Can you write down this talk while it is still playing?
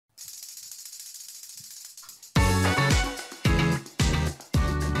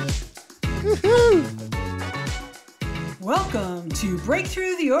Welcome to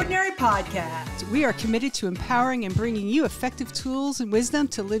Breakthrough the Ordinary Podcast. We are committed to empowering and bringing you effective tools and wisdom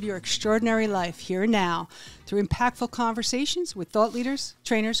to live your extraordinary life here and now through impactful conversations with thought leaders,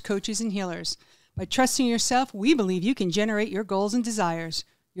 trainers, coaches, and healers. By trusting yourself, we believe you can generate your goals and desires.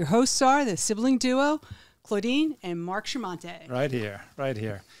 Your hosts are the sibling duo, Claudine and Mark Tremonte. Right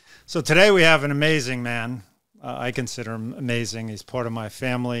here. So today we have an amazing man. I consider him amazing. He's part of my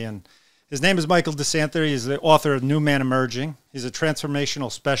family, and his name is Michael DeSanti. He's the author of New Man Emerging. He's a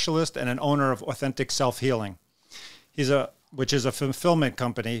transformational specialist and an owner of Authentic Self Healing, which is a fulfillment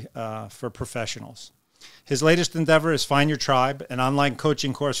company for professionals. His latest endeavor is Find Your Tribe, an online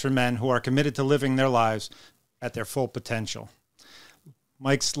coaching course for men who are committed to living their lives at their full potential.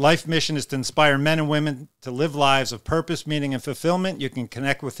 Mike's life mission is to inspire men and women to live lives of purpose, meaning, and fulfillment. You can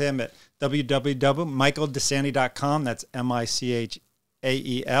connect with him at www.michaeldesanti.com. That's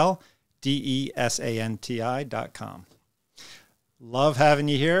MichaelDesanti.com. Love having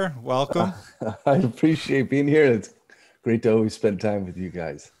you here. Welcome. I appreciate being here. It's great to always spend time with you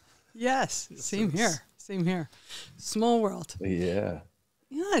guys. Yes, same here. Small world. Yeah.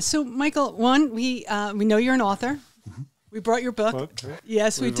 So Michael, we know you're an author. Mm-hmm. We brought your book.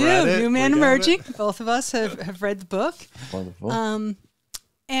 Yes, we do. New Man Emerging. Both of us have read the book. Wonderful.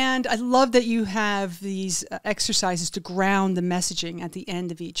 And I love that you have these exercises to ground the messaging at the end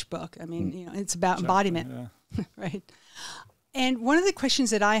of each book. I mean, it's about embodiment, right? And one of the questions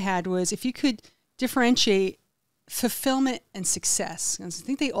that I had was if you could differentiate fulfillment and success. I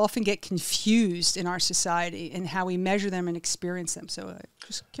think they often get confused in our society and how we measure them and experience them. So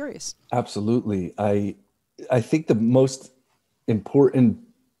just curious. Absolutely. I think the most important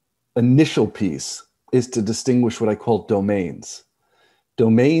initial piece is to distinguish what I call domains.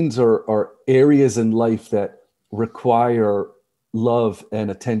 Domains are areas in life that require love and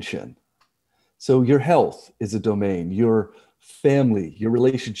attention. So your health is a domain, your family, your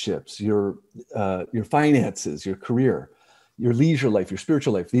relationships, your finances, your career, your leisure life, your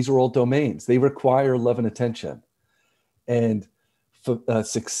spiritual life. These are all domains. They require love and attention. And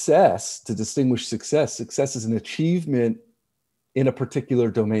success, to distinguish success is an achievement in a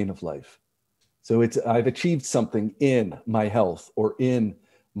particular domain of life. So I've achieved something in my health or in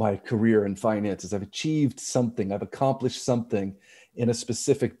my career and finances. I've achieved something. I've accomplished something in a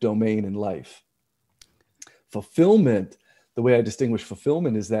specific domain in life. Fulfillment, the way I distinguish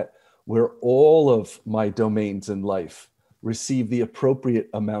fulfillment is that where all of my domains in life receive the appropriate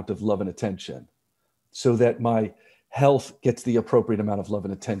amount of love and attention, so that my health gets the appropriate amount of love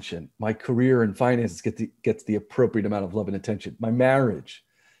and attention. My career and finances gets the appropriate amount of love and attention. My marriage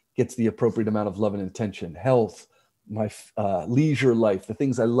gets the appropriate amount of love and attention. Health, my leisure life, the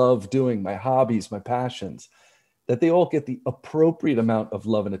things I love doing, my hobbies, my passions, that they all get the appropriate amount of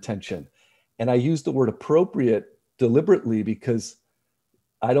love and attention. And I use the word appropriate deliberately because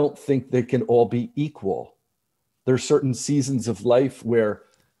I don't think they can all be equal. There are certain seasons of life where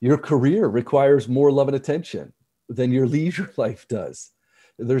your career requires more love and attention than your leisure life does.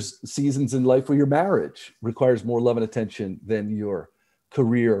 There's seasons in life where your marriage requires more love and attention than your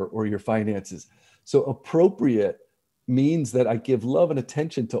career or your finances. So appropriate means that I give love and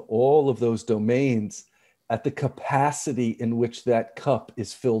attention to all of those domains at the capacity in which that cup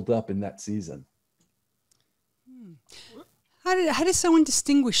is filled up in that season. How does someone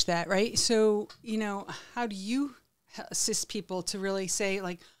distinguish that, right? So, how do you assist people to really say,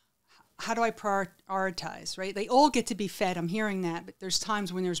 like, how do I prioritize, right? They all get to be fed. I'm hearing that, but there's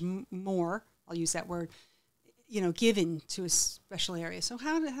times when there's more, I'll use that word, given to a special area. So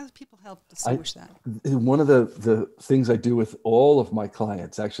how do people help distinguish that? One of the things I do with all of my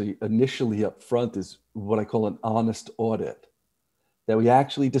clients, actually initially up front, is what I call an honest audit, that we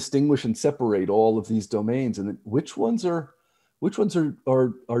actually distinguish and separate all of these domains and which ones are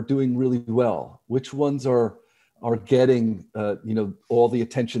doing really well, which ones are getting, all the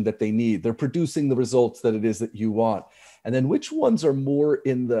attention that they need. They're producing the results that it is that you want. And then which ones are more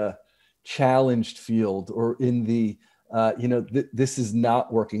in the challenged field or in the, this is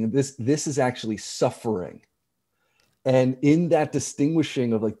not working. This is actually suffering. And in that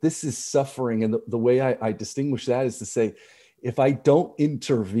distinguishing of like, this is suffering. And the way I distinguish that is to say, if I don't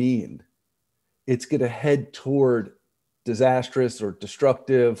intervene, it's going to head toward disastrous or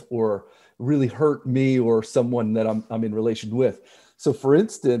destructive or really hurt me or someone that I'm in relation with. So for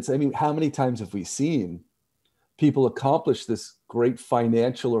instance, I mean, how many times have we seen people accomplish this great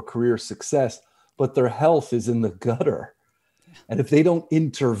financial or career success, but their health is in the gutter? And if they don't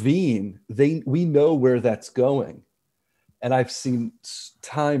intervene, we know where that's going. And I've seen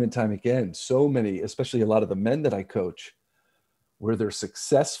time and time again, so many, especially a lot of the men that I coach, where they're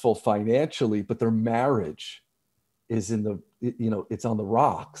successful financially, but their marriage is in the, it's on the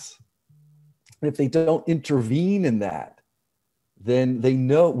rocks. And if they don't intervene in that, then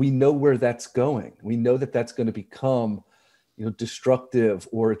we know where that's going. We know that that's going to become, destructive,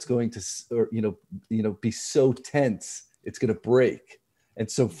 or it's going to, be so tense, it's going to break. And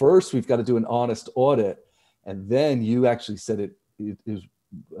so first we've got to do an honest audit. And then you actually said it is,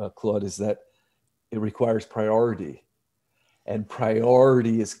 Claude, is that it requires priority. And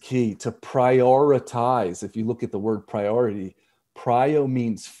priority is key. To prioritize, if you look at the word priority, prio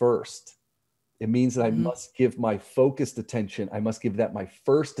means first. It means that I must give my focused attention. I must give that my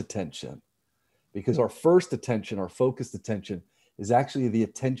first attention, because our first attention, our focused attention, is actually the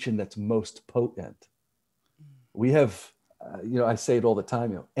attention that's most potent. We have, I say it all the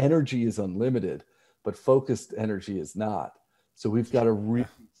time, energy is unlimited, but focused energy is not. So we've got to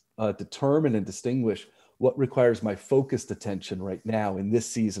determine and distinguish what requires my focused attention right now in this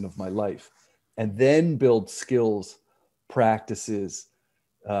season of my life, and then build skills, practices,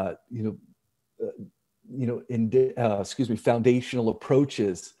 foundational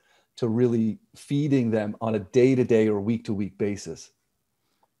approaches to really feeding them on a day-to-day or week-to-week basis.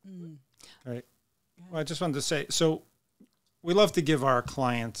 Right. Well, I just wanted to say, so we love to give our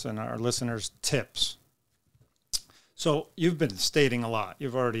clients and our listeners tips. So you've been stating a lot.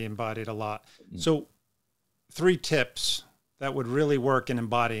 You've already embodied a lot. So 3 tips that would really work in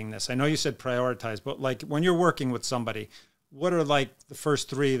embodying this. I know you said prioritize, but like when you're working with somebody, what are like the first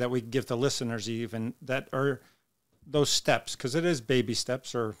 3 that we give to listeners even that are those steps? Because it is baby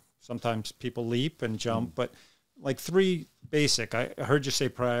steps, or sometimes people leap and jump, but like 3 basic. I heard you say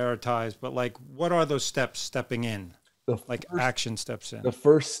prioritize, but like what are those steps stepping in? Action steps in. The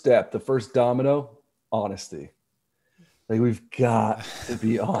first step, the first domino, honesty. Like we've got to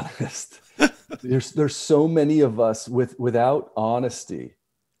be honest. There's so many of us without honesty,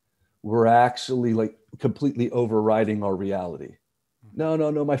 we're actually like completely overriding our reality. No,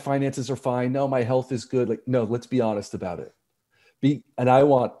 my finances are fine. No, my health is good. Like, no, let's be honest about it. And I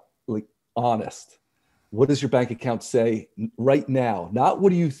want like honest. What does your bank account say right now? Not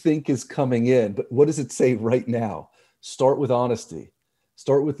what do you think is coming in, but what does it say right now? Start with honesty.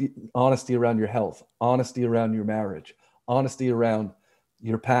 Start with the honesty around your health, honesty around your marriage, honesty around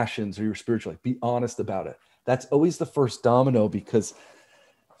your passions or your spiritual life. Be honest about it. That's always the first domino, because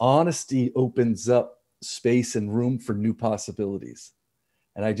honesty opens up space and room for new possibilities.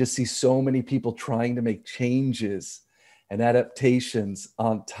 And I just see so many people trying to make changes and adaptations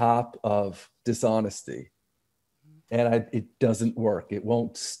on top of dishonesty. And it doesn't work. It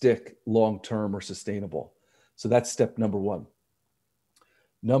won't stick long-term or sustainable. So that's step number 1.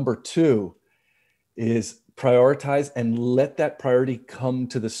 Number 2 is prioritize and let that priority come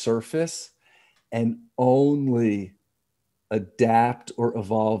to the surface, and only adapt or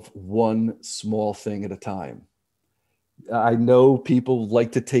evolve one small thing at a time. I know people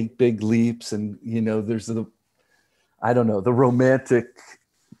like to take big leaps, and there's the romantic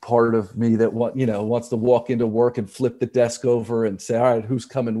part of me that wants to walk into work and flip the desk over and say, all right, who's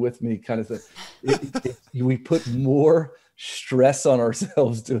coming with me, kind of thing. We put more stress on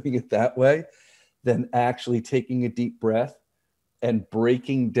ourselves doing it that way than actually taking a deep breath and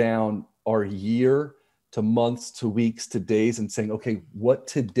breaking down our year to months, to weeks, to days, and saying, okay,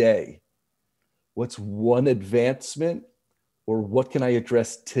 what's one advancement, or what can I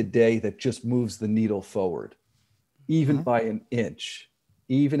address today that just moves the needle forward, even by an inch,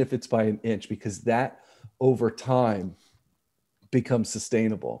 even if it's by an inch, because that over time becomes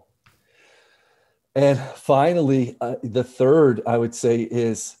sustainable. And finally, the third, I would say,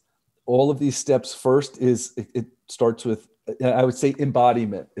 is all of these steps. First is it starts with, I would say,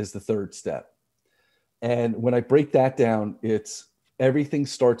 embodiment is the third step. And when I break that down, it's everything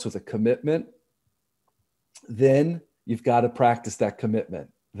starts with a commitment. Then you've got to practice that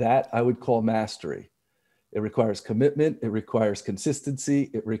commitment. That I would call mastery. It requires commitment. It requires consistency.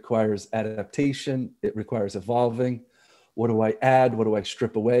 It requires adaptation. It requires evolving. What do I add? What do I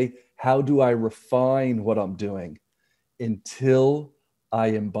strip away? How do I refine what I'm doing until I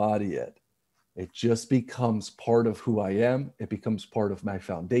embody it? It just becomes part of who I am. It becomes part of my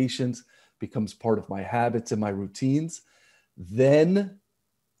foundations, becomes part of my habits and my routines. Then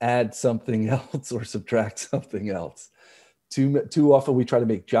add something else or subtract something else. Too often we try to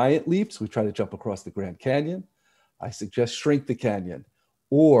make giant leaps. We try to jump across the Grand Canyon. I suggest shrink the canyon.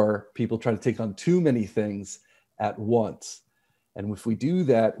 Or people try to take on too many things at once. And if we do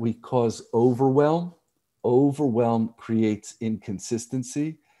that, we cause overwhelm. Overwhelm creates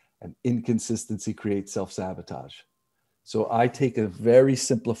inconsistency, and inconsistency creates self-sabotage. So I take a very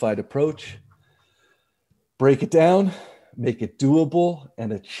simplified approach, break it down, make it doable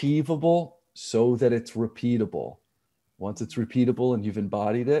and achievable so that it's repeatable. Once it's repeatable and you've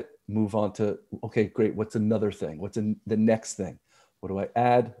embodied it, move on to, okay, great. What's another thing? What's the next thing? What do I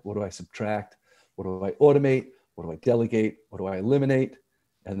add? What do I subtract? What do I automate? What do I delegate? What do I eliminate?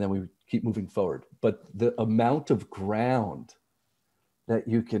 And then we keep moving forward. But the amount of ground that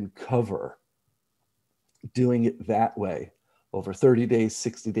you can cover doing it that way over 30 days,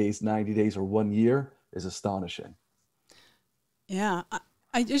 60 days, 90 days, or 1 year is astonishing. Yeah.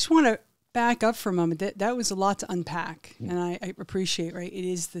 I just want to back up for a moment. That was a lot to unpack. And I appreciate, right? It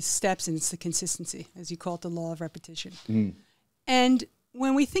is the steps and it's the consistency, as you call it, the law of repetition. And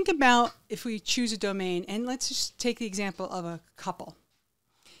when we think about if we choose a domain, and let's just take the example of a couple.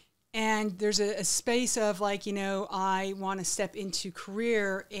 And there's a space of like, I want to step into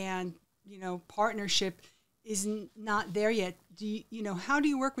career and, partnership is not there yet. How do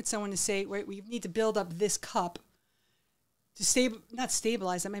you work with someone to say, wait, we need to build up this cup to not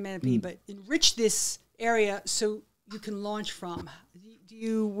stabilize, that might not be, but enrich this area so you can launch from? Do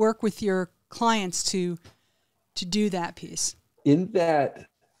you work with your clients to do that piece? In that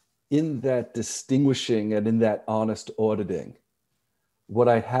distinguishing and in that honest auditing, what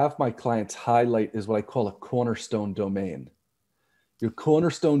I have my clients highlight is what I call a cornerstone domain. Your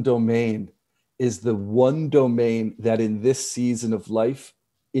cornerstone domain is the one domain that in this season of life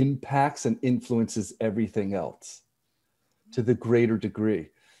impacts and influences everything else to the greater degree.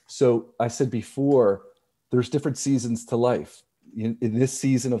 So I said before, there's different seasons to life. In this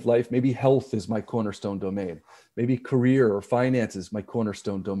season of life, maybe health is my cornerstone domain. Maybe career or finances, my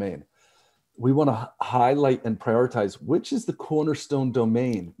cornerstone domain. We want to highlight and prioritize which is the cornerstone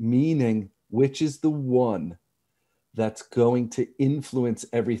domain, meaning which is the one that's going to influence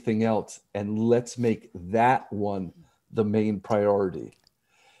everything else. And let's make that one the main priority.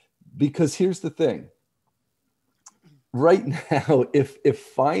 Because here's the thing. Right now, if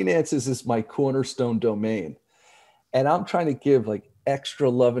finances is my cornerstone domain, and I'm trying to give like extra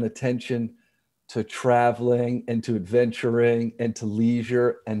love and attention to traveling and to adventuring and to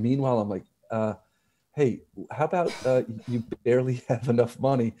leisure, and meanwhile, I'm like, hey, how about you barely have enough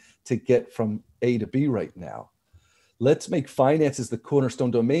money to get from A to B right now? Let's make finances the cornerstone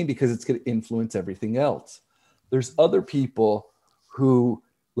domain because it's going to influence everything else. There's other people who,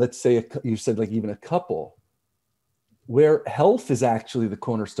 let's say, you said like even a couple, where health is actually the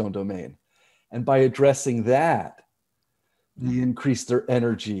cornerstone domain. And by addressing that, they increase their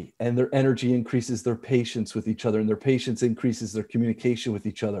energy, and their energy increases their patience with each other, and their patience increases their communication with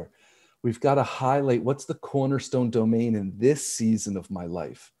each other. We've got to highlight what's the cornerstone domain in this season of my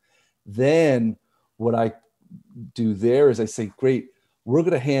life. Then what I do there is I say, great, we're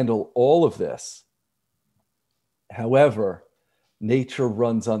going to handle all of this. However, nature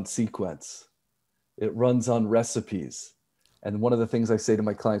runs on sequence. It runs on recipes. And one of the things I say to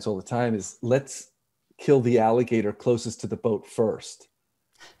my clients all the time is, let's kill the alligator closest to the boat first.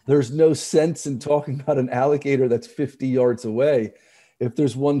 There's no sense in talking about an alligator that's 50 yards away if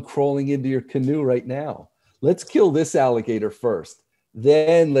there's one crawling into your canoe right now. Let's kill this alligator first.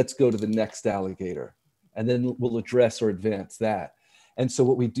 Then let's go to the next alligator. And then we'll address or advance that. And so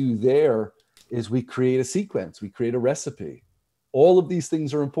what we do there is we create a sequence. We create a recipe. All of these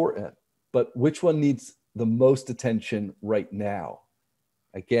things are important, but which one needs the most attention right now?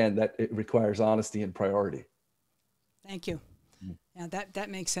 Again, that it requires honesty and priority. Thank you. Yeah, that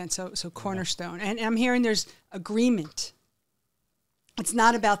makes sense. So cornerstone. And I'm hearing there's agreement. It's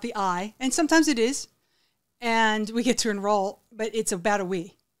not about the I, and sometimes it is, and we get to enroll, but it's about a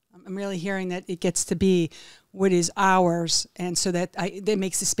we. I'm really hearing that it gets to be what is ours, and so that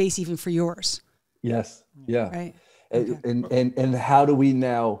makes the space even for yours. Yes. Yeah. Right. Okay. And how do we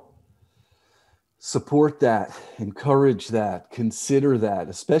now support that, encourage that, consider that,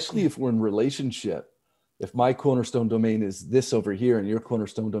 especially if we're in relationship? If my cornerstone domain is this over here and your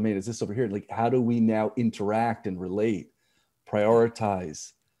cornerstone domain is this over here, like how do we now interact and relate,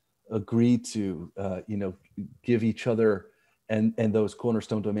 prioritize, agree to, give each other and those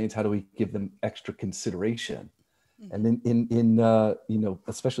cornerstone domains, how do we give them extra consideration? And in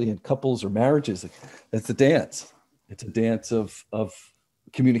especially in couples or marriages, it's a dance. It's a dance of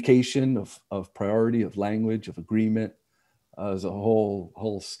communication, of priority, of language, of agreement. There's a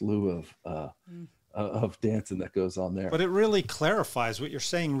whole slew of dancing that goes on there. But it really clarifies what you're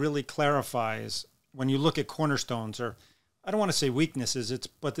saying. Really clarifies when you look at cornerstones, or I don't want to say weaknesses.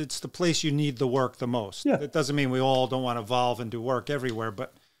 But it's the place you need the work the most. Yeah. It doesn't mean we all don't want to evolve and do work everywhere,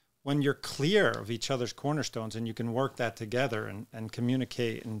 but when you're clear of each other's cornerstones and you can work that together and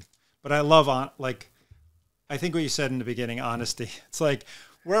communicate. But I love I think what you said in the beginning, honesty. It's like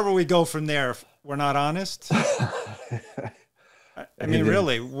wherever we go from there, if we're not honest. I mean,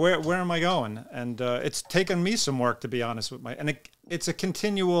 really, where am I going? And it's taken me some work, to be honest with it's a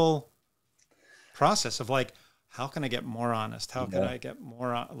continual process of like, how can I get more honest? How can I get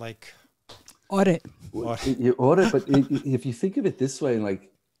more audit? You audit, but if you think of it this way,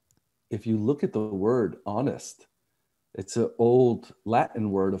 like if you look at the word honest, it's an old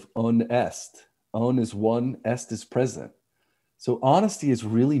Latin word of un est. Un is one, est is present. So honesty is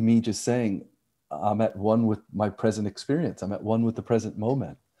really me just saying, I'm at one with my present experience. I'm at one with the present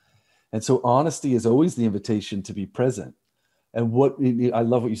moment. And so honesty is always the invitation to be present. And I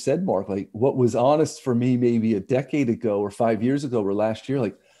love what you said, Mark, like what was honest for me maybe a decade ago or 5 years ago or last year,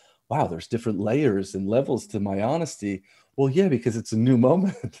 like, wow, there's different layers and levels to my honesty. Well, yeah, because it's a new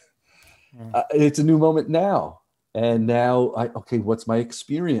moment. It's a new moment now. And now, okay, what's my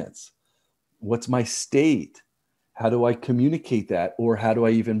experience? What's my state? How do I communicate that? Or how do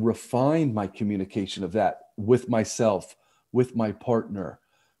I even refine my communication of that with myself, with my partner,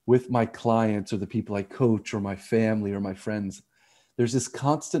 with my clients or the people I coach or my family or my friends? There's this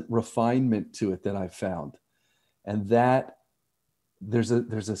constant refinement to it that I've found. And that there's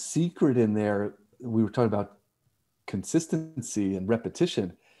a secret in there. We were talking about consistency and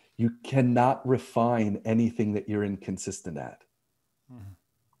repetition. You cannot refine anything that you're inconsistent at.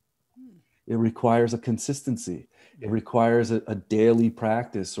 It requires a consistency. It requires a daily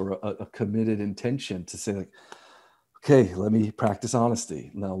practice or a committed intention to say, like, okay, let me practice honesty.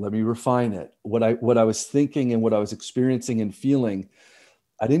 Now let me refine it. What I was thinking and what I was experiencing and feeling,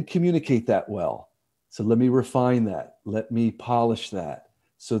 I didn't communicate that well. So let me refine that. Let me polish that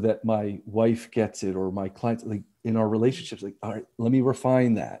so that my wife gets it, or my clients, like in our relationships, like, all right, let me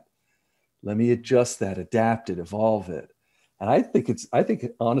refine that. Let me adjust that, adapt it, evolve it. And I think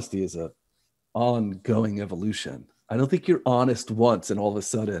honesty is a ongoing evolution. I don't think you're honest once and all of a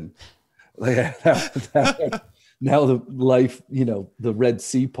sudden, like, now the life, the Red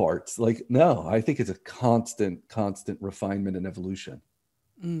Sea parts. Like, no, I think it's a constant refinement and evolution.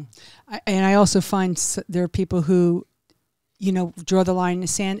 And I also find there are people who, draw the line in the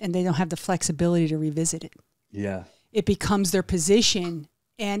sand and they don't have the flexibility to revisit it. Yeah. It becomes their position,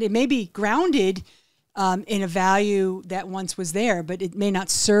 and it may be grounded in a value that once was there, but it may not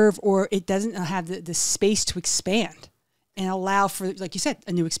serve, or it doesn't have the space to expand and allow for, like you said,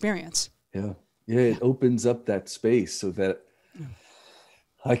 a new experience. Yeah. Yeah. It opens up that space so that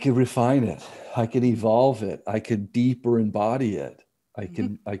I can refine it. I can evolve it. I can deeper embody it. I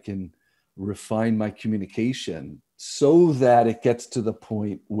can refine my communication so that it gets to the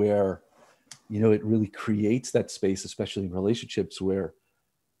point where, it really creates that space, especially in relationships, where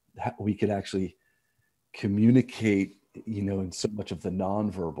we could actually communicate, in so much of the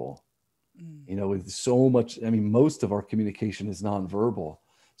nonverbal, with so much, most of our communication is nonverbal.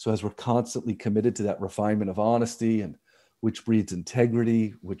 So as we're constantly committed to that refinement of honesty, and which breeds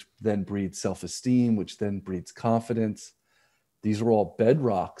integrity, which then breeds self-esteem, which then breeds confidence. These are all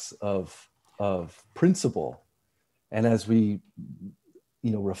bedrocks of principle. And as we,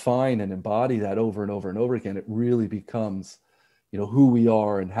 refine and embody that over and over and over again, it really becomes, who we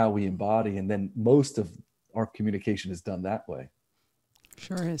are and how we embody. And then most of our communication is done that way.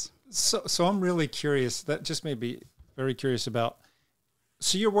 Sure is. So I'm really curious, that just made me very curious about,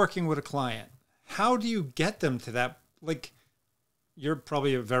 so you're working with a client. How do you get them to that? Like, you're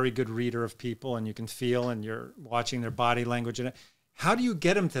probably a very good reader of people, and you can feel, and you're watching their body language. And how do you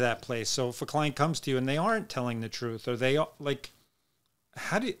get them to that place? So if a client comes to you and they aren't telling the truth, or they like,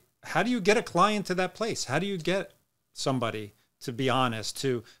 how do you get a client to that place? How do you get somebody to be honest,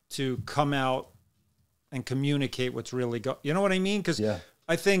 to come out and communicate what's really you know what I mean? Because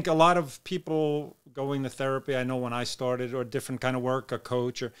I think a lot of people going to therapy, I know when I started, or different kind of work, a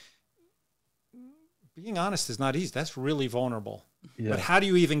coach, or being honest is not easy. That's really vulnerable. Yeah. But how do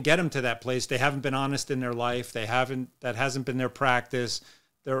you even get them to that place? They haven't been honest in their life. That hasn't been their practice.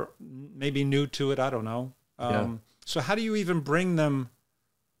 They're maybe new to it. I don't know. So how do you even bring them?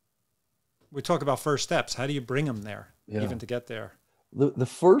 We talk about first steps. How do you bring them there, even to get there? The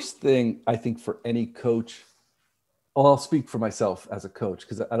first thing, I think, for any coach, I'll speak for myself as a coach,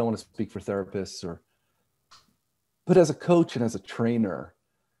 because I don't want to speak for therapists, but as a coach and as a trainer,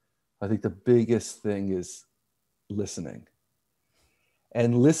 I think the biggest thing is listening,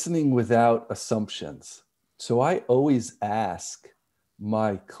 and listening without assumptions. So I always ask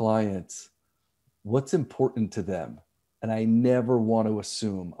my clients what's important to them, and I never want to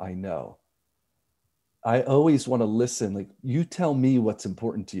assume I know. I always want to listen. Like, you tell me what's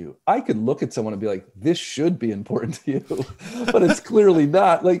important to you. I could look at someone and be like, this should be important to you, but it's clearly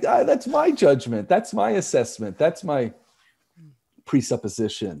not. Like, that's my judgment. That's my assessment. That's my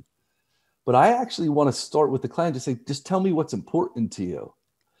presupposition. But I actually want to start with the client to say, just tell me what's important to you.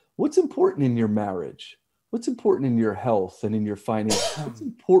 What's important in your marriage? What's important in your health and in your finance? What's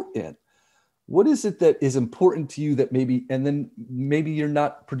important? What is it that is important to you that maybe, and then maybe you're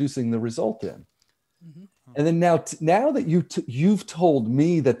not producing the result in? Mm-hmm. And then now that you've told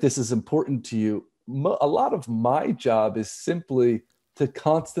me that this is important to you, a lot of my job is simply to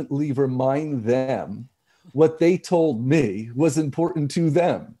constantly remind them what they told me was important to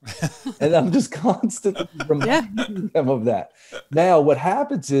them. And I'm just constantly reminding them of that. Now, what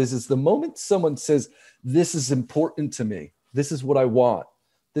happens is the moment someone says, this is important to me, this is what I want,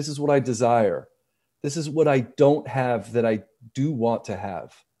 this is what I desire, this is what I don't have that I do want to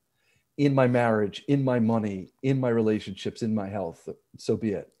have in my marriage, in my money, in my relationships, in my health, so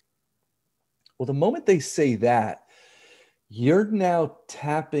be it. Well, the moment they say that, you're now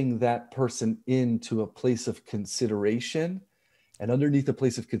tapping that person into a place of consideration. And underneath the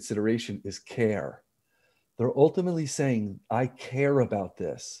place of consideration is care. They're ultimately saying, I care about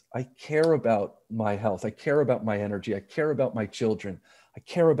this. I care about my health. I care about my energy. I care about my children. I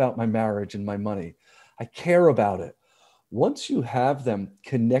care about my marriage and my money. I care about it. Once you have them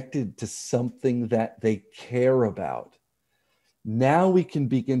connected to something that they care about, now we can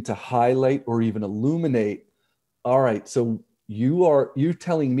begin to highlight or even illuminate. All right, so you're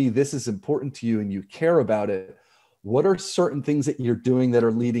telling me this is important to you and you care about it. What are certain things that you're doing that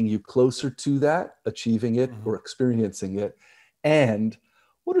are leading you closer to that, achieving it or experiencing it? And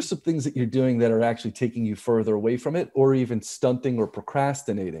what are some things that you're doing that are actually taking you further away from it or even stunting or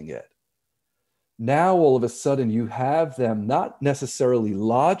procrastinating it? Now, all of a sudden, you have them not necessarily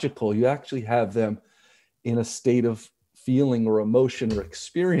logical. You actually have them in a state of feeling or emotion or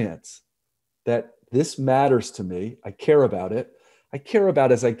experience that this matters to me. I care about it. I care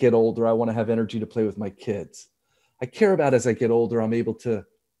about as I get older, I want to have energy to play with my kids. I care about as I get older, I'm able to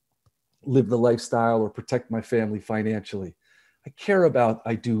live the lifestyle or protect my family financially. I care about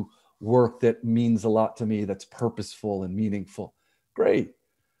I do work that means a lot to me, that's purposeful and meaningful. Great.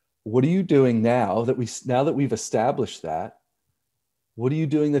 What are you doing now that we've established that? What are you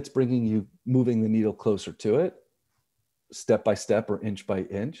doing that's moving the needle closer to it, step by step or inch by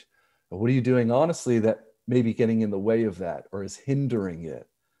inch? And what are you doing honestly that may be getting in the way of that or is hindering it?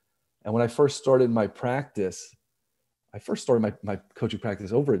 And when I first started my practice, my coaching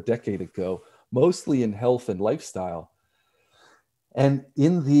practice over a decade ago, mostly in health and lifestyle. And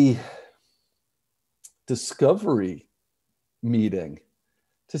in the discovery meeting,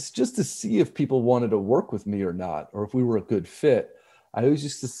 just to see if people wanted to work with me or not, or if we were a good fit, I always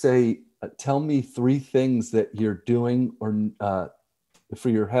used to say, tell me 3 things that you're doing or for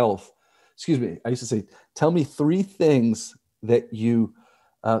your health. Excuse me. I used to say, tell me 3 things that you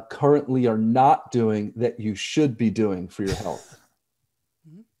currently are not doing that you should be doing for your health.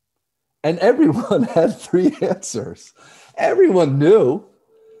 And everyone had 3 answers. Everyone knew.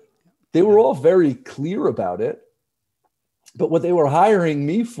 They were all very clear about it. But what they were hiring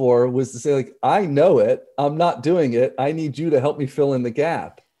me for was to say, like, I know it. I'm not doing it. I need you to help me fill in the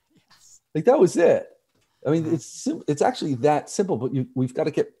gap. Yes. Like, that was it. I mean, it's actually that simple, but we've got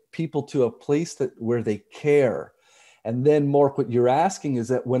to get people to a place where they care. And then, Mark, what you're asking is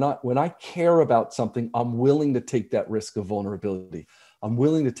that when I care about something, I'm willing to take that risk of vulnerability. I'm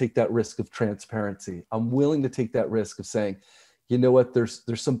willing to take that risk of transparency. I'm willing to take that risk of saying, you know what, there's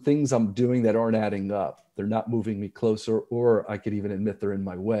some things I'm doing that aren't adding up. They're not moving me closer, or I could even admit they're in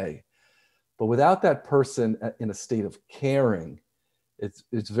my way. But without that person in a state of caring,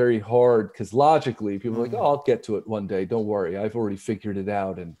 it's very hard, because logically people are like, oh, I'll get to it one day. Don't worry. I've already figured it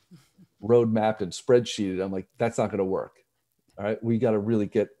out and roadmapped and spreadsheeted. I'm like, that's not going to work. All right. We got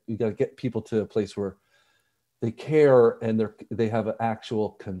to get people to a place where they care and they have an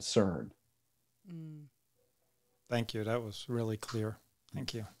actual concern. Thank you. That was really clear.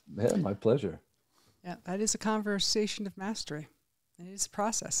 Thank you. Yeah, my pleasure. Yeah, that is a conversation of mastery. It is a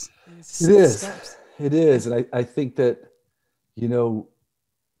process. It is. Steps. It is. And I think that,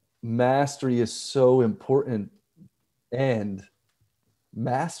 mastery is so important. And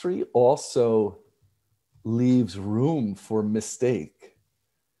mastery also leaves room for mistake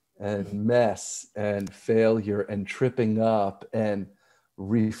and mess and failure and tripping up and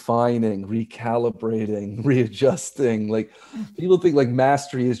refining, recalibrating, readjusting. Like, people think like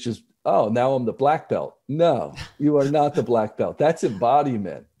mastery is just, oh, now I'm the black belt. No, you are not the black belt. That's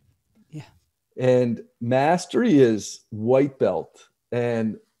embodiment. Yeah. And mastery is white belt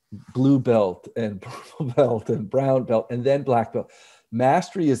and blue belt and purple belt and brown belt and then black belt.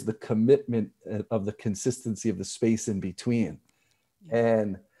 Mastery is the commitment of the consistency of the space in between. Yeah.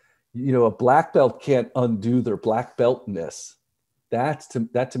 And, a black belt can't undo their black beltness. that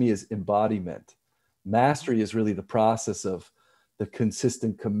to me is embodiment. Mastery is really the process of the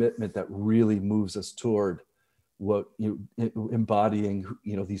consistent commitment that really moves us toward what embodying,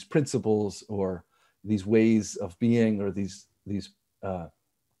 these principles or these ways of being, or these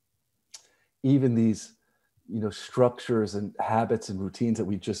even these, structures and habits and routines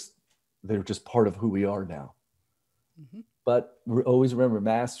that they're just part of who we are now. Mm-hmm. But always remember,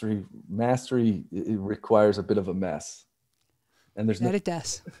 mastery, it requires a bit of a mess. And there's it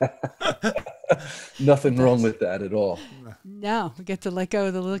does. Nothing wrong with that at all. No, we get to let go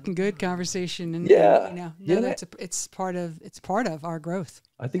of the looking good conversation, and it's part of our growth.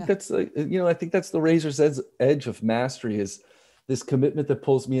 I think that's the razor's edge of mastery, is this commitment that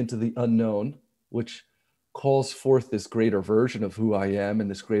pulls me into the unknown, which calls forth this greater version of who I am and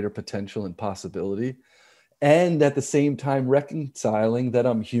this greater potential and possibility. And at the same time, reconciling that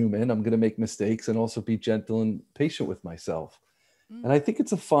I'm human, I'm going to make mistakes, and also be gentle and patient with myself. Mm. And I think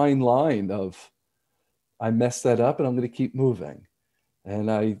it's a fine line of, I messed that up and I'm going to keep moving. And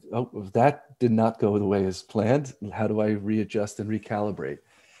that did not go the way as planned. How do I readjust and recalibrate?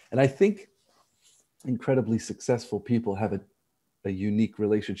 And I think incredibly successful people have a unique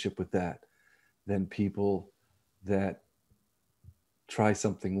relationship with that than people that try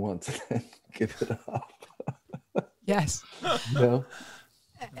something once and give it up. Yes.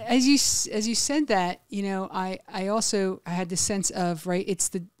 As you said that, I also had the sense of, right,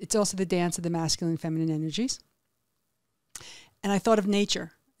 it's also the dance of the masculine and feminine energies. And I thought of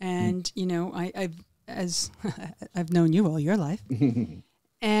nature, and I've known you all your life,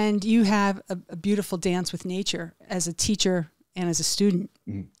 and you have a beautiful dance with nature as a teacher and as a student.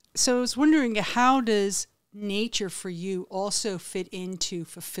 Mm. So I was wondering, how does nature for you also fit into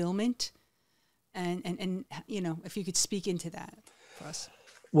fulfillment? And if you could speak into that for us.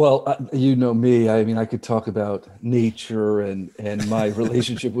 Well, me, I mean, I could talk about nature and my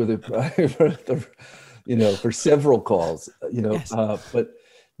relationship with it, for several calls, yes. But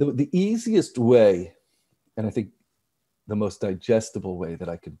the easiest way, and I think the most digestible way that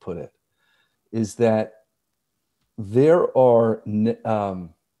I could put it, is that there are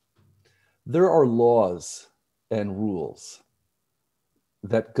laws and rules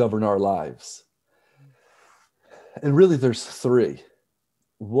that govern our lives. And really there's three.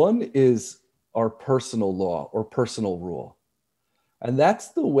 One is our personal law or personal rule. And that's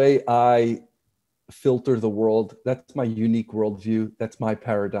the way I filter the world. That's my unique worldview. That's my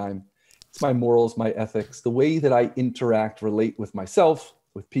paradigm. It's my morals, my ethics, the way that I relate with myself,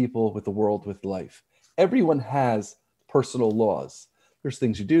 with people, with the world, with life. Everyone has personal laws. There's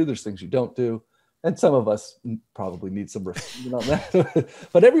things you do, there's things you don't do. And some of us probably need some reflection on that.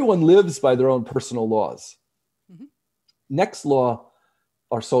 But everyone lives by their own personal laws. Mm-hmm. Next law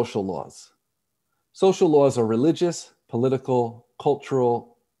are social laws. Social laws are religious, political,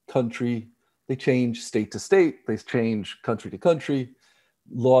 cultural, country. They change state to state. They change country to country.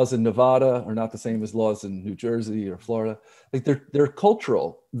 Laws in Nevada are not the same as laws in New Jersey or Florida. Like they're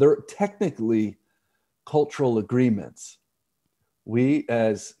cultural. They're technically cultural agreements. We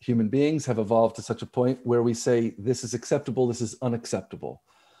as human beings have evolved to such a point where we say this is acceptable, this is unacceptable.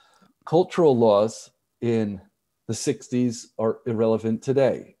 Cultural laws in the 60s are irrelevant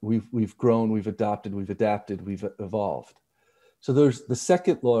today. We've grown, we've adopted, we've adapted, we've evolved. So there's the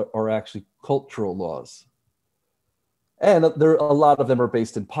second law are actually cultural laws. And there a lot of them are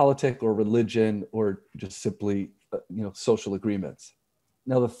based in politics or religion or just simply social agreements.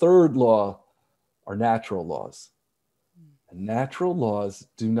 Now the third law are natural laws. And natural laws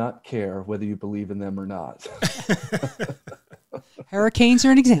do not care whether you believe in them or not. Hurricanes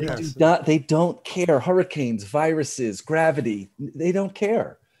are an example. They don't care. Hurricanes, viruses, gravity, they don't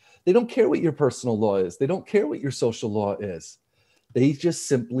care. They don't care what your personal law is. They don't care what your social law is. They just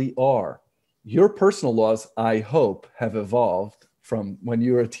simply are. Your personal laws, I hope, have evolved from when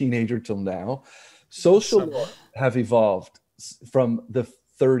you were a teenager till now. Social laws have evolved from the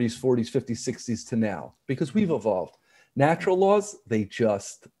 30s, 40s, 50s, 60s to now because we've evolved. Natural laws, they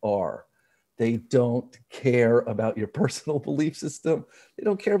just are. They don't care about your personal belief system. They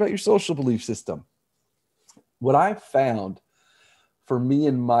don't care about your social belief system. What I've found for me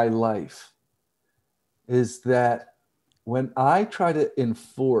in my life is that when I try to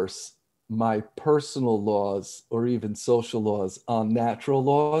enforce my personal laws or even social laws on natural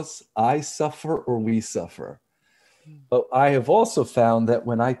laws, I suffer or we suffer. But I have also found that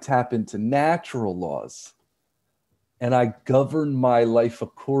when I tap into natural laws and I govern my life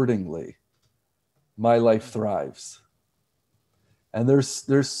accordingly, my life thrives. And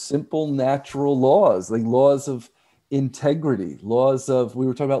there's simple natural laws, like laws of integrity, we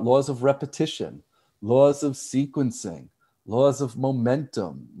were talking about laws of repetition, laws of sequencing, laws of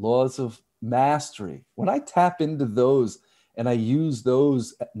momentum, laws of mastery. When I tap into those and I use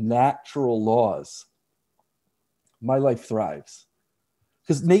those natural laws, my life thrives.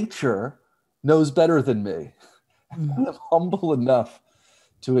 Because nature knows better than me. Mm-hmm. I'm humble enough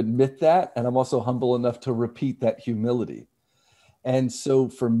to admit that, and I'm also humble enough to repeat that humility. And so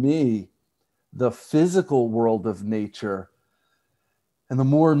for me, the physical world of nature, and the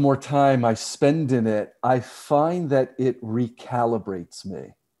more and more time I spend in it, I find that it recalibrates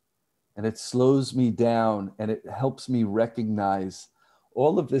me and it slows me down, and it helps me recognize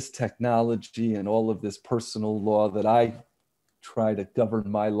all of this technology and all of this personal law that I try to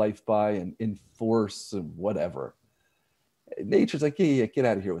govern my life by and enforce and whatever. Nature's like, yeah, get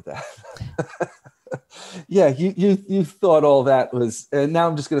out of here with that. Yeah, you thought all that was, and now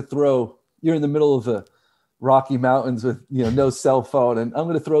I'm just going to throw, you're in the middle of the Rocky Mountains with, no cell phone, and I'm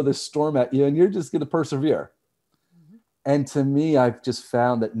going to throw this storm at you, and you're just going to persevere. Mm-hmm. And to me, I've just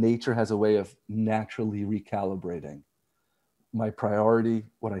found that nature has a way of naturally recalibrating my priority,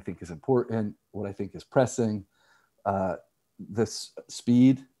 what I think is important, what I think is pressing, this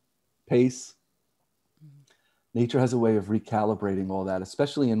speed, pace. Nature has a way of recalibrating all that,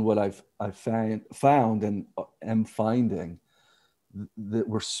 especially in what I've found and am finding that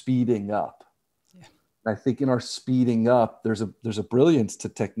we're speeding up. Yeah. I think in our speeding up, there's a brilliance to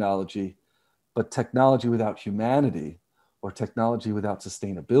technology, but technology without humanity or technology without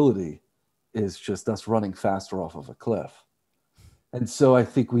sustainability is just us running faster off of a cliff. And so I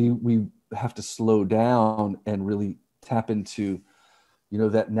think we have to slow down and really tap into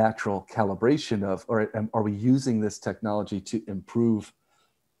that natural calibration of, all right, are we using this technology to improve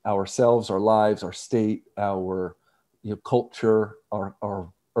ourselves, our lives, our state, our culture,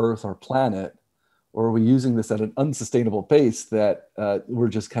 our earth, our planet, or are we using this at an unsustainable pace that we're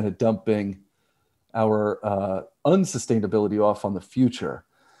just kind of dumping our unsustainability off on the future?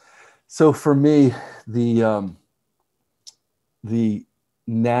 So for me, the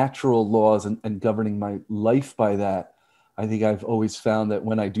natural laws and governing my life by that, I think I've always found that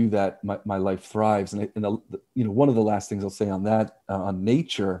when I do that, my life thrives. And one of the last things I'll say on that, on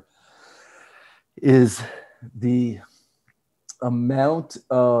nature, is the amount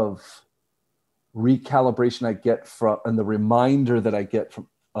of recalibration I get from, and the reminder that I get from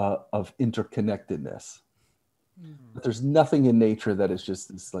of interconnectedness. Mm-hmm. But there's nothing in nature that is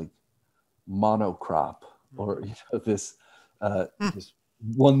just this like monocrop or this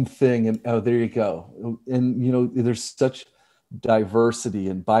one thing and there you go. And there's such diversity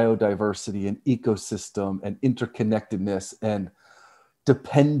and biodiversity and ecosystem and interconnectedness and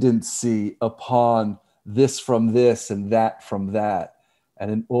dependency upon this from this and that from that.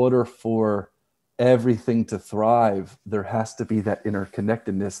 And in order for everything to thrive, there has to be that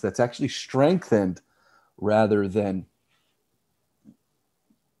interconnectedness that's actually strengthened rather than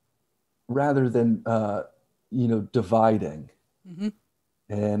dividing. Mm-hmm.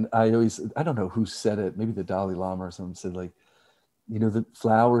 And I don't know who said it, maybe the Dalai Lama or someone said, like, the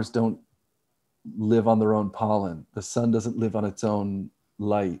flowers don't live on their own pollen. The sun doesn't live on its own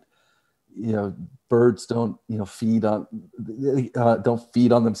light. Birds don't, feed on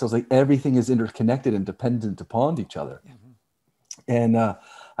themselves. Like, everything is interconnected and dependent upon each other. Mm-hmm. And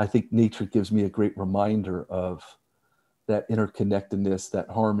I think nature gives me a great reminder of that interconnectedness, that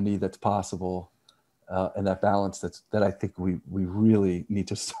harmony that's possible. And that balance that I think we really need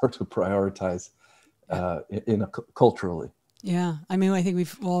to start to prioritize culturally. Yeah, I mean, I think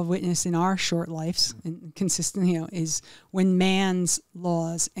we've all witnessed in our short lives, and consistently, is when man's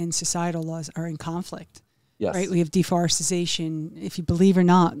laws and societal laws are in conflict. Yes. Right. We have deforestation. If you believe or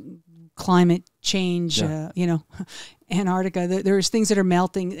not, climate change. Yeah. Antarctica. There's things that are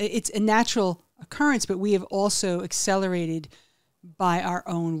melting. It's a natural occurrence, but we have also accelerated by our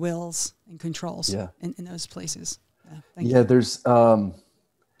own wills and controls in those places. Thank you. There's one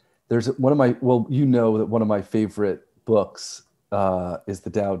of my, that one of my favorite books is the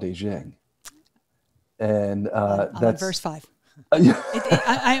Tao Te Ching. And that's verse 5.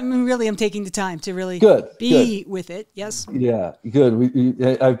 I'm taking the time to really be with it. Yes. Yeah,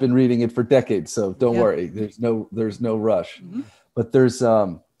 good. I've been reading it for decades, so don't worry. There's no rush. Mm-hmm. But there's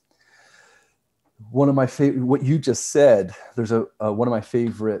one of my favorite, what you just said, there's one of my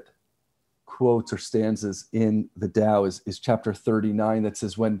favorite quotes or stanzas in the Tao is chapter 39 that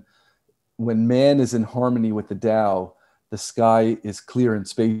says, when man is in harmony with the Tao, the sky is clear and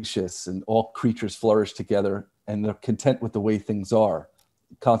spacious and all creatures flourish together and they're content with the way things are,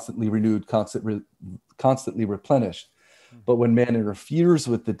 constantly renewed, constantly replenished. But when man interferes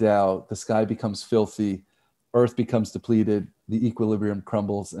with the Tao, the sky becomes filthy, earth becomes depleted, the equilibrium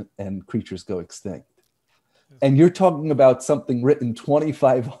crumbles, and creatures go extinct. And you're talking about something written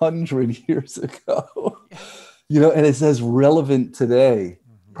 2,500 years ago, and it's as relevant today,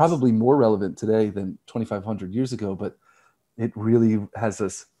 probably more relevant today than 2,500 years ago, but it really has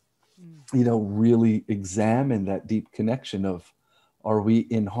us, really examine that deep connection of, are we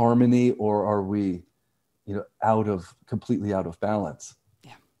in harmony or are we, completely out of balance?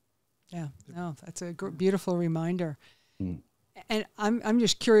 Yeah. No, that's a beautiful reminder. Mm. And I'm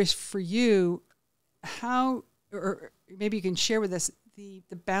just curious for you, how, or maybe you can share with us the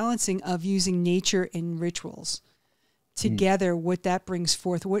balancing of using nature and rituals together, what that brings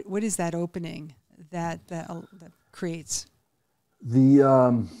forth. What is that opening that creates?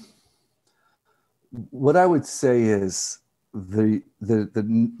 What I would say is the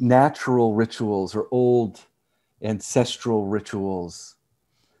natural rituals or old ancestral rituals,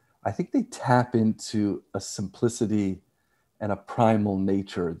 I think they tap into a simplicity and a primal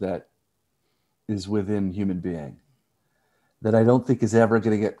nature that is within human being that I don't think is ever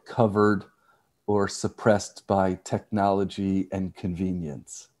going to get covered or suppressed by technology and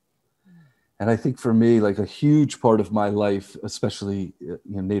convenience. And I think for me, like a huge part of my life, especially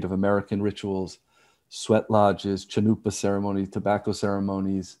Native American rituals, sweat lodges, chanupa ceremonies, tobacco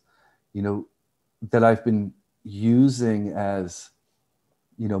ceremonies, that I've been using as,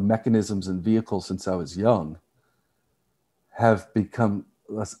 mechanisms and vehicles since I was young, have become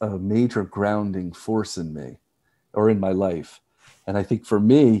a major grounding force in me or in my life. And I think for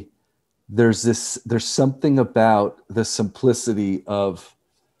me, there's something about the simplicity of,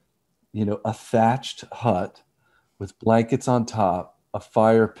 a thatched hut with blankets on top, a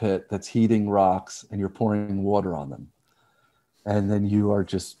fire pit that's heating rocks, and you're pouring water on them. And then you are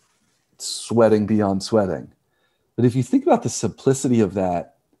just sweating beyond sweating. But if you think about the simplicity of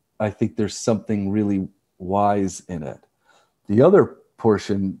that, I think there's something really wise in it. The other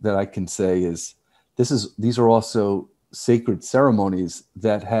portion that I can say is these are also sacred ceremonies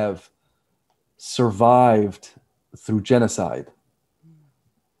that have survived through genocide.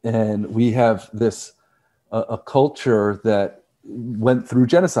 And we have this a culture that went through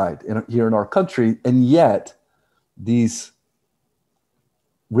genocide here in our country, and yet these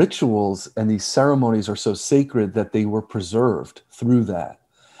rituals and these ceremonies are so sacred that they were preserved through that.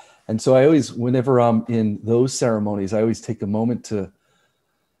 And so I always, whenever I'm in those ceremonies, I always take a moment to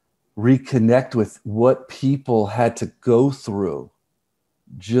reconnect with what people had to go through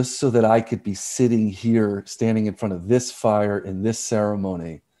just so that I could be sitting here, standing in front of this fire in this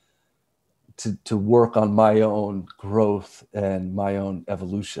ceremony to work on my own growth and my own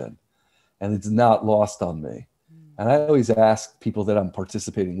evolution. And it's not lost on me. And I always ask people that I'm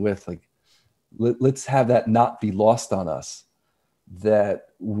participating with, like, let's have that not be lost on us, that,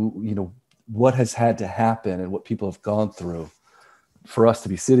 what has had to happen and what people have gone through for us to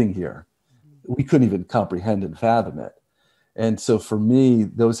be sitting here. We couldn't even comprehend and fathom it. And so for me,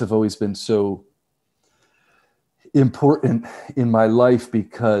 those have always been so important in my life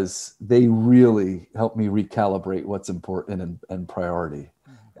because they really help me recalibrate what's important and priority.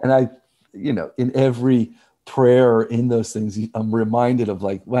 And I, in every prayer in those things, I'm reminded of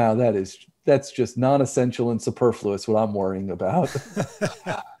like, wow, that's just non-essential and superfluous what I'm worrying about.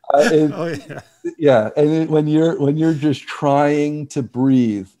 And when you're just trying to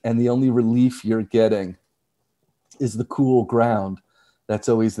breathe and the only relief you're getting is the cool ground that's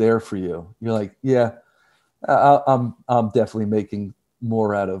always there for you, you're like, yeah, I'm definitely making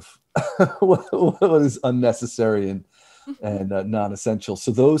more out of what is unnecessary and non-essential.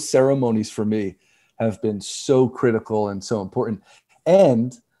 So those ceremonies for me have been so critical and so important.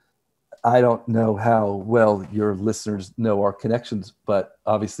 And I don't know how well your listeners know our connections, but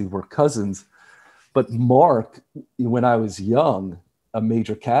obviously we're cousins. But Mark, when I was young, a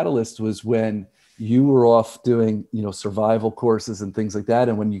major catalyst was when you were off doing, survival courses and things like that.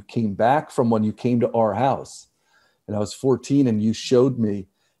 And when you came back from one, you came to our house and I was 14 and you showed me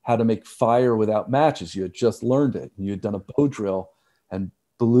how to make fire without matches. You had just learned it. You had done a bow drill and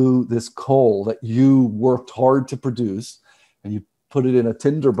blew this coal that you worked hard to produce, and you put it in a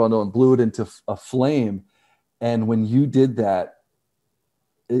tinder bundle and blew it into a flame. And when you did that,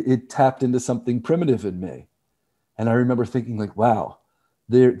 it tapped into something primitive in me. And I remember thinking like, wow,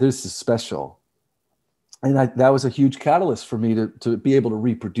 this is special. And that was a huge catalyst for me to be able to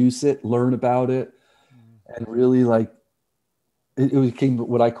reproduce it, learn about it, and really it became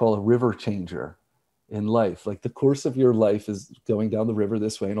what I call a river changer in life. Like the course of your life is going down the river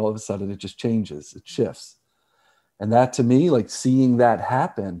this way, and all of a sudden it just changes, it shifts. And that to me, like seeing that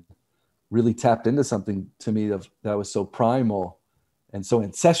happen really tapped into something to me that was so primal and so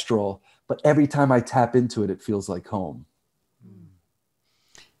ancestral. But every time I tap into it, it feels like home.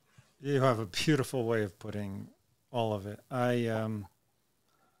 You have a beautiful way of putting all of it.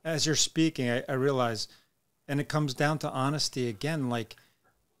 As you're speaking, I realize, and it comes down to honesty again, like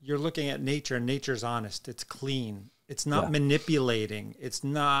you're looking at nature, and nature's honest. It's clean. It's not manipulating. It's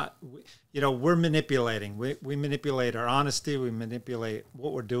not, we're manipulating. We manipulate our honesty. We manipulate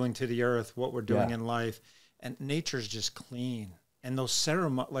what we're doing to the earth, what we're doing in life. And nature's just clean. And those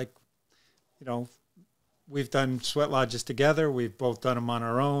ceremonies, we've done sweat lodges together. We've both done them on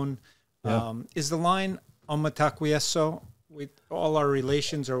our own. Yeah. Is the line Omatakwieso with all our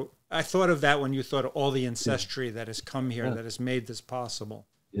relations? Or I thought of that when you thought of all the ancestry that has come here, that has made this possible.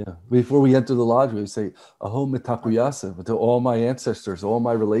 Yeah. Before we enter the lodge, we say, Aho Mitakuyasa, to all my ancestors, all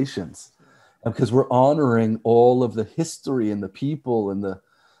my relations. And because we're honoring all of the history and the people and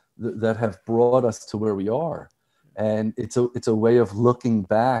that have brought us to where we are. And it's a way of looking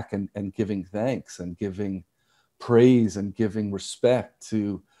back and giving thanks and giving praise and giving respect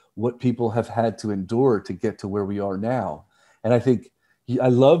to what people have had to endure to get to where we are now. And I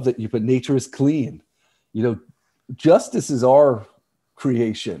love that you put nature is clean. Justice is our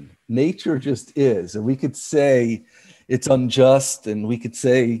creation. Nature just is. And we could say it's unjust and we could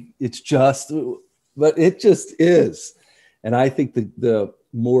say it's just, but it just is. And I think the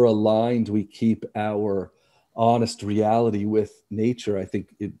more aligned we keep our honest reality with nature, I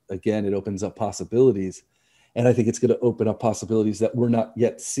think it opens up possibilities. And I think it's going to open up possibilities that we're not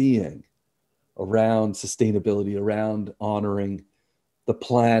yet seeing around sustainability, around honoring the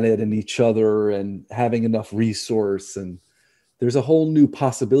planet and each other and having enough resource. And there's a whole new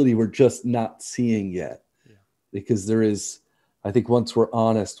possibility we're just not seeing yet. Yeah. Because there is, I think once we're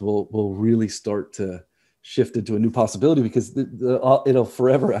honest, we'll really start to shift into a new possibility, because it'll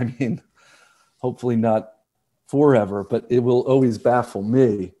forever, hopefully not forever, but it will always baffle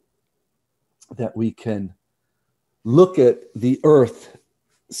me that we can look at the earth,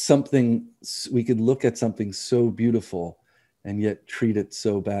 we could look at something so beautiful and yet treat it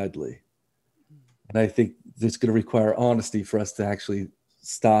so badly. And I think it's going to require honesty for us to actually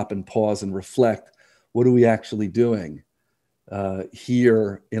stop and pause and reflect. What are we actually doing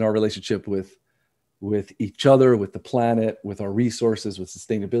here in our relationship with each other, with the planet, with our resources, with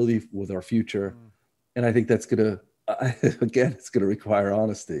sustainability, with our future? And I think that's going to, again, it's going to require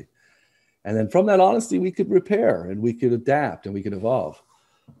honesty. And then from that honesty, we could repair and we could adapt and we could evolve.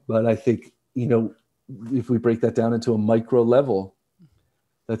 But I think, if we break that down into a micro level,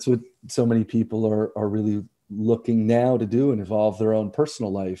 that's what so many people are really looking now to do and evolve their own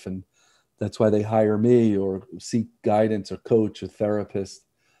personal life. And that's why they hire me or seek guidance or coach, a therapist,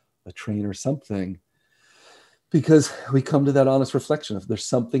 a trainer, something, because we come to that honest reflection of there's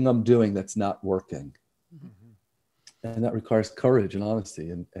something I'm doing that's not working. Mm-hmm. And that requires courage and honesty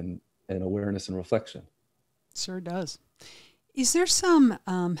and awareness and reflection. Sure does. Is there some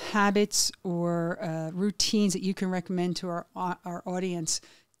habits or routines that you can recommend to our audience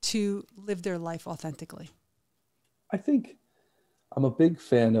to live their life authentically? I think I'm a big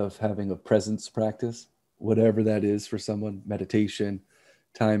fan of having a presence practice, whatever that is for someone. Meditation,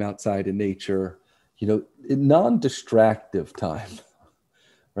 time outside in nature, non-distractive time,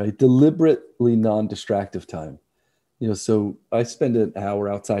 right? Deliberately non-distractive time. So I spend an hour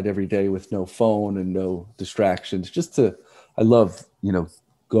outside every day with no phone and no distractions, I love,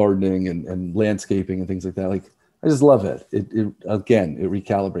 gardening and landscaping and things like that. Like, I just love it. It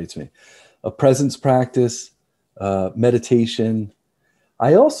recalibrates me. A presence practice, meditation.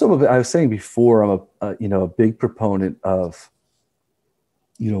 I was saying before, I'm a big proponent of,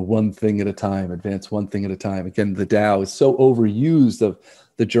 one thing at a time, advance one thing at a time. Again, the Tao is so overused of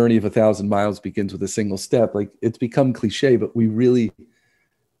the journey of 1,000 miles begins with a single step. Like, it's become cliche, but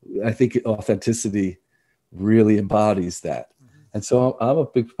I think authenticity really embodies that. Mm-hmm. And so I'm a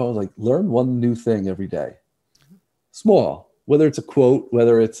big proponent, learn one new thing every day. Mm-hmm. Small, whether it's a quote,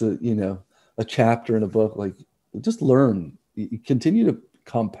 whether it's a chapter in a book, just learn. You continue to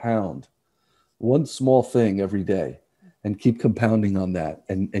compound one small thing every day and keep compounding on that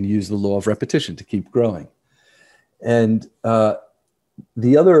and use the law of repetition to keep growing. And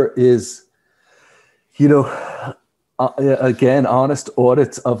the other is, again, honest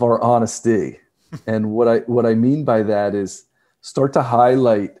audits of our honesty. And what I mean by that is start to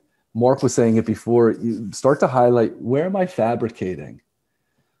highlight, Mark was saying it before, you start to highlight, where am I fabricating?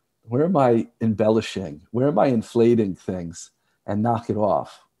 Where am I embellishing? Where am I inflating things and knock it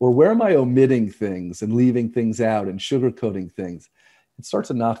off? Or where am I omitting things and leaving things out and sugarcoating things? And start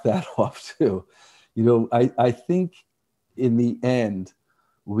to knock that off too. I think in the end,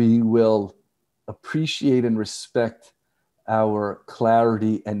 we will appreciate and respect our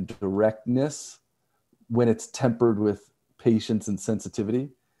clarity and directness when it's tempered with patience and sensitivity.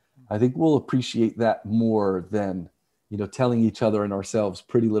 I think we'll appreciate that more than, telling each other and ourselves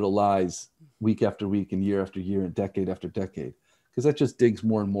pretty little lies week after week and year after year and decade after decade, because that just digs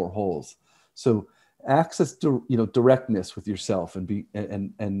more and more holes. So access to, directness with yourself and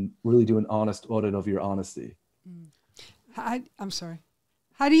really do an honest audit of your honesty. I'm sorry.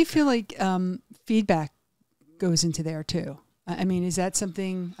 How do you feel like feedback goes into there too? I mean, is that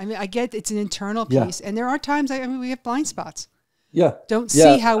something, I get it's an internal piece, and there are times, we have blind spots. Yeah. Don't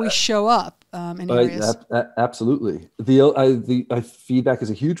see how we show up in areas. Absolutely. The feedback is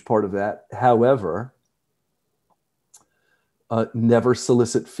a huge part of that. However, never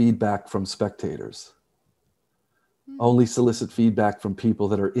solicit feedback from spectators. Only solicit feedback from people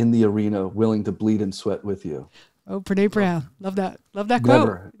that are in the arena, willing to bleed and sweat with you. Oh, Brene Brown. Love that. Love that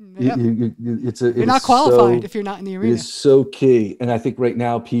quote. Yep. You're not qualified if you're not in the arena. It is so key. And I think right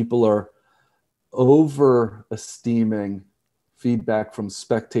now people are over esteeming feedback from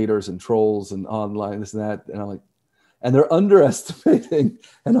spectators and trolls and online, this and that. And they're underestimating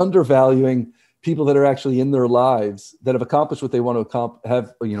and undervaluing people that are actually in their lives that have accomplished what they want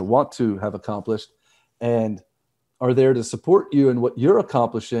to have accomplished and are there to support you in what you're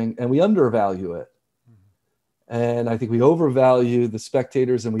accomplishing. And we undervalue it. And I think we overvalue the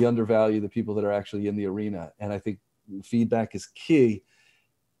spectators and we undervalue the people that are actually in the arena. And I think feedback is key,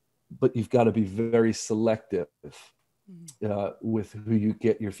 but you've got to be very selective with who you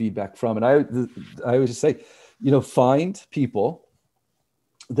get your feedback from. And I always just say, find people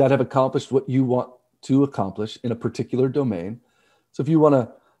that have accomplished what you want to accomplish in a particular domain. So if you want to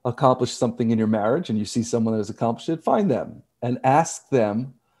accomplish something in your marriage and you see someone that has accomplished it, find them and ask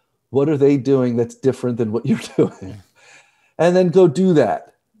them, what are they doing that's different than what you're doing? And then go do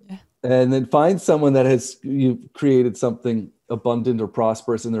that. Yeah. And then find someone that has created something abundant or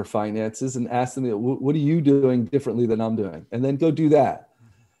prosperous in their finances and ask them, what are you doing differently than I'm doing? And then go do that.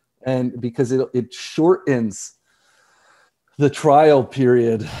 And because it shortens the trial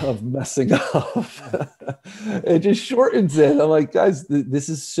period of messing up. It just shortens it. I'm like, guys, this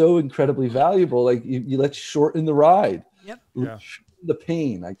is so incredibly valuable. Like you let's shorten the ride. Yep. Yeah. The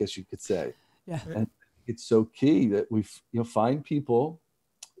pain, I guess you could say. Yeah. And it's so key that we find people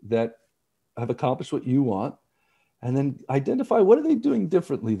that have accomplished what you want and then identify what are they doing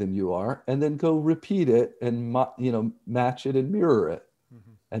differently than you are, and then go repeat it and match it and mirror it,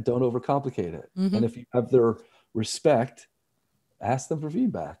 and don't overcomplicate it. And if you have their respect, ask them for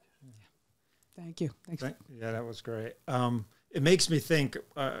feedback. Thank you. Thanks. Yeah, that was great. It makes me think,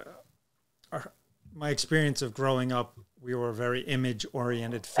 my experience of growing up, we were a very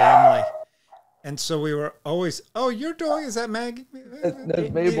image-oriented family. And so we were always, oh, your dog, is that Maggie? That's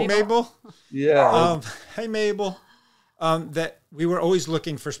Mabel. Mabel? Yeah. Hey, Mabel. That we were always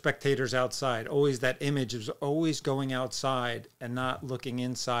looking for spectators outside. Always that image was always going outside and not looking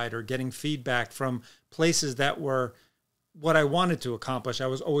inside or getting feedback from places that were what I wanted to accomplish. I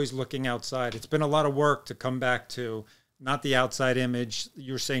was always looking outside. It's been a lot of work to come back to not the outside image.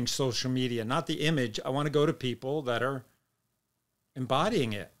 You're saying social media, not the image. I want to go to people that are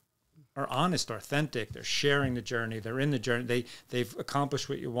embodying it, are honest, authentic. They're sharing the journey. They're in the journey. They've accomplished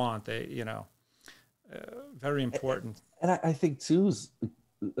what you want. Very important. And I think too is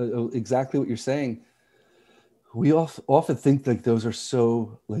exactly what you're saying. We often think like those are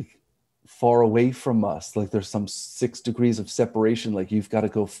so like far away from us. Like there's some 6 degrees of separation. Like you've got to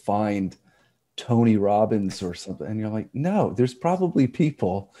go find Tony Robbins or something. And you're like, no, there's probably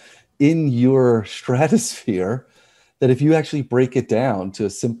people in your stratosphere that if you actually break it down to a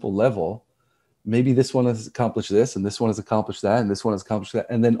simple level, maybe this one has accomplished this and this one has accomplished that and this one has accomplished that.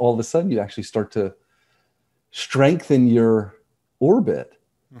 And then all of a sudden you actually start to strengthen your orbit.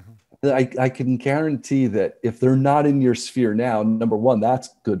 I can guarantee that if they're not in your sphere now, number one, that's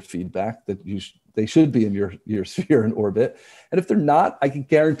good feedback that they should be in your sphere and orbit. And if they're not, I can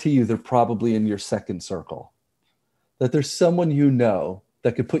guarantee you they're probably in your second circle. That there's someone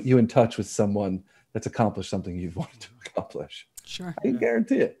that could put you in touch with someone that's accomplished something you've wanted to accomplish. Sure. I can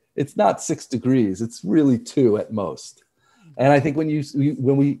guarantee it. It's not 6 degrees. It's really 2 at most. And I think when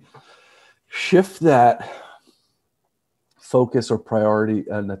we shift that focus or priority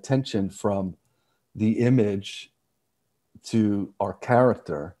and attention from the image to our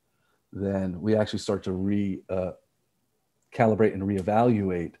character, then we actually start to calibrate and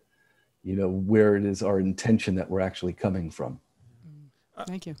reevaluate, where it is our intention that we're actually coming from.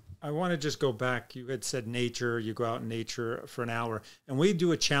 Thank you. I want to just go back. You had said nature, you go out in nature for an hour, and we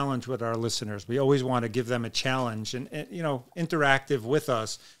do a challenge with our listeners. We always want to give them a challenge and interactive with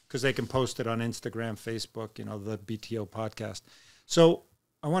us because they can post it on Instagram, Facebook, the BTO podcast. So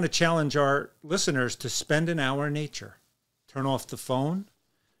I want to challenge our listeners to spend an hour in nature. Turn off the phone,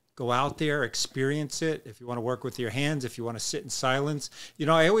 Go out there, experience it. If you want to work with your hands, if you want to sit in silence. You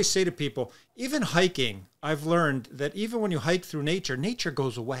know, I always say to people, even hiking, I've learned that even when you hike through nature, nature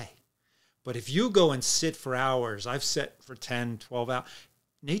goes away. But if you go and sit for hours, I've sat for 10, 12 hours,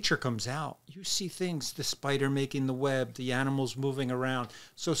 nature comes out. You see things, the spider making the web, the animals moving around.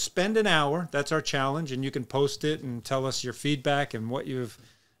 So spend an hour. That's our challenge. And you can post it and tell us your feedback and what you've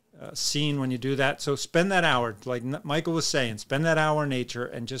seen when you do that. So spend that hour, like Michael was saying, spend that hour in nature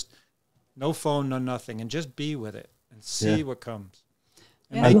and just no phone, no nothing, and just be with it and see what comes.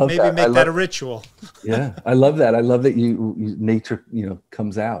 And maybe make that a ritual. Yeah, I love that. I love that nature,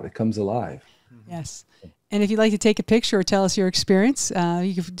 comes out. It comes alive. Yes. And if you'd like to take a picture or tell us your experience,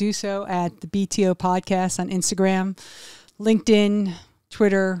 you can do so at the BTO Podcast on Instagram, LinkedIn,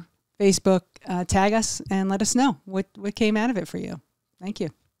 Twitter, Facebook. Tag us and let us know what came out of it for you. Thank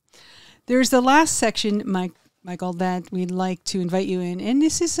you. There's the last section, Michael, that we'd like to invite you in, and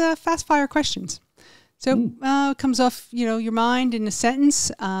this is fast fire questions. So it comes off, your mind in a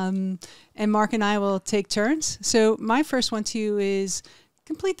sentence, and Mark and I will take turns. So my first one to you is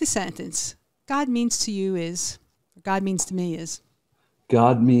complete the sentence. God means to you is, or God means to me is.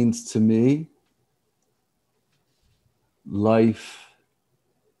 God means to me life,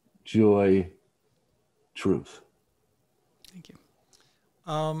 joy, truth. Thank you.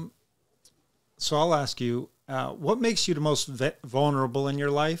 So I'll ask you, what makes you the most vulnerable in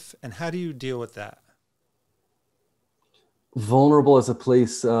your life, and how do you deal with that? Vulnerable as a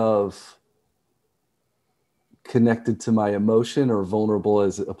place of connected to my emotion, or vulnerable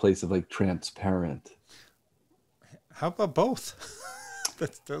as a place of like transparent? How about both?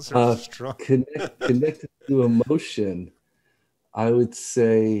 Those are strong. Connected to emotion, I would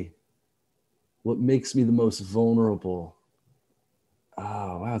say what makes me the most vulnerable.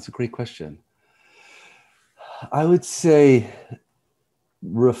 Oh, wow, that's a great question. I would say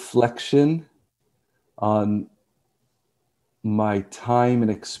reflection on my time and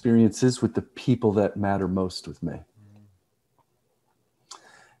experiences with the people that matter most with me.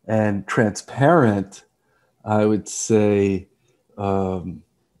 And transparent, I would say,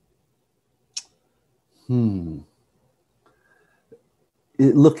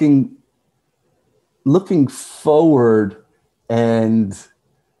 looking forward and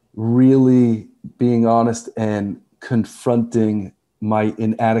really being honest and confronting my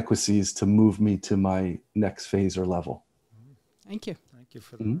inadequacies to move me to my next phase or level. Thank you. Thank you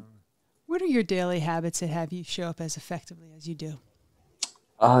for that. What are your daily habits that have you show up as effectively as you do?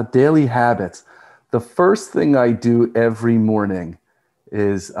 Daily habits. The first thing I do every morning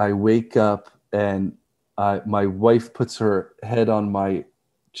is I wake up and my wife puts her head on my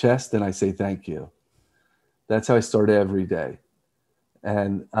chest and I say thank you. That's how I start every day.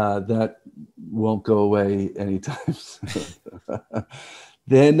 And that won't go away anytime soon.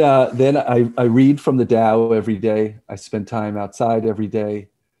 Then I read from the Tao every day. I spend time outside every day.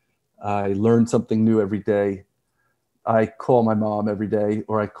 I learn something new every day. I call my mom every day,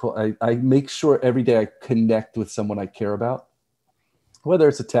 or I make sure every day I connect with someone I care about, whether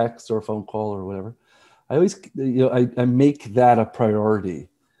it's a text or a phone call or whatever. I always, I make that a priority.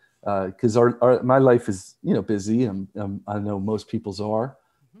 Because my life is busy. I know most people's are,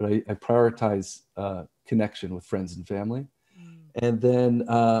 but I prioritize connection with friends and family, and then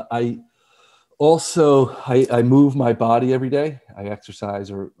I move my body every day. I exercise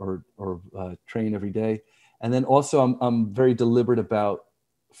or train every day, and then also I'm very deliberate about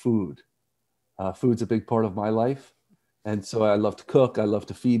food. Food's a big part of my life, and so I love to cook. I love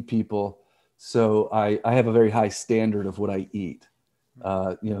to feed people. So I have a very high standard of what I eat.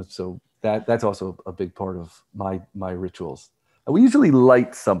 So that's also a big part of my rituals. We usually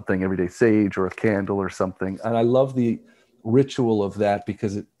light something every day, sage or a candle or something. And I love the ritual of that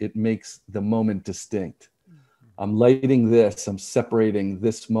because it makes the moment distinct. I'm lighting this, I'm separating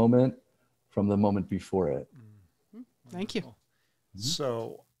this moment from the moment before it. Thank you.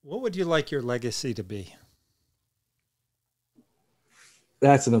 So what would you like your legacy to be?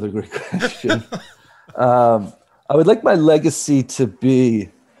 That's another great question. I would like my legacy to be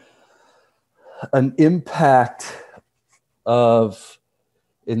an impact of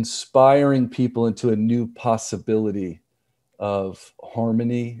inspiring people into a new possibility of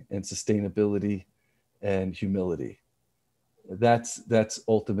harmony and sustainability and humility. That's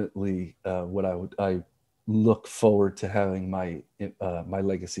ultimately what I look forward to having my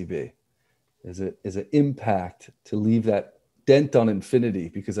legacy be. Is an impact to leave that dent on infinity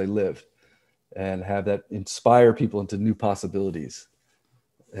because I lived. And have that inspire people into new possibilities,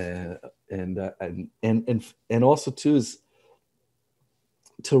 and also too is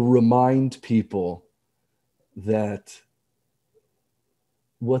to remind people that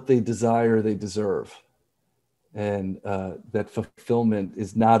what they desire, they deserve. And that fulfillment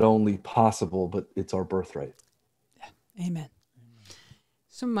is not only possible, but it's our birthright. Yeah. Amen.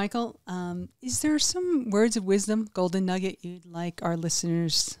 So, Michael, is there some words of wisdom, golden nugget, you'd like our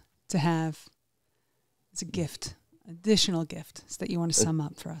listeners to have as a gift, additional gift, that you want to sum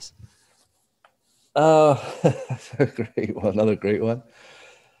up for us? Great one, another great one.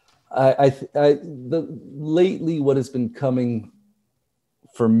 Lately, what has been coming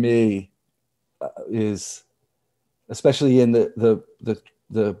for me is, especially in the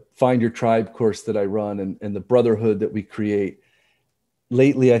Find Your Tribe course that I run and the brotherhood that we create.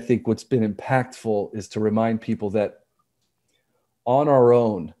 Lately, I think what's been impactful is to remind people that on our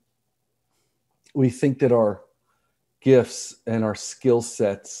own, we think that our gifts and our skill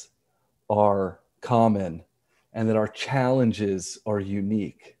sets are common and that our challenges are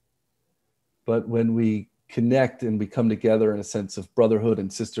unique. But when we connect and we come together in a sense of brotherhood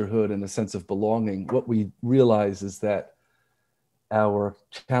and sisterhood and a sense of belonging, what we realize is that our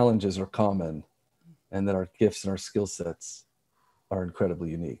challenges are common and that our gifts and our skill sets are incredibly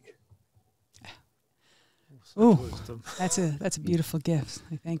unique. Oh, that's a beautiful gift.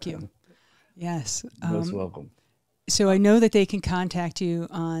 Thank you. Yes. Most welcome. So I know that they can contact you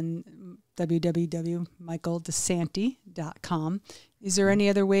on www.michaeldesanti.com. Is there any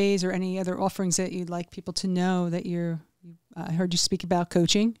other ways or any other offerings that you'd like people to know that I heard you speak about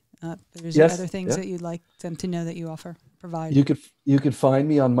coaching. There's other things that you'd like them to know that you provide. You could find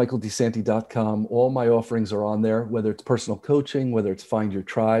me on michaeldesanti.com. All my offerings are on there, whether it's personal coaching, whether it's Find Your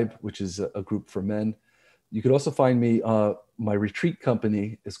Tribe, which is a group for men. You could also find me, my retreat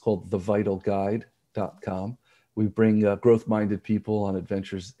company is called thevitalguide.com. We bring growth-minded people on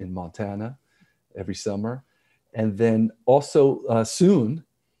adventures in Montana every summer. And then also soon,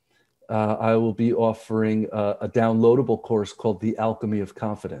 I will be offering a downloadable course called The Alchemy of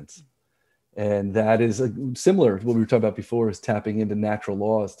Confidence. And that is similar to what we were talking about before, is tapping into natural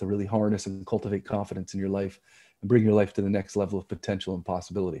laws to really harness and cultivate confidence in your life and bring your life to the next level of potential and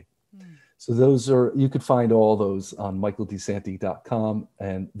possibility. So you could find all those on michaeldesanti.com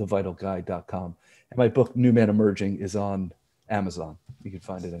and thevitalguide.com. And my book, New Man Emerging, is on Amazon. You can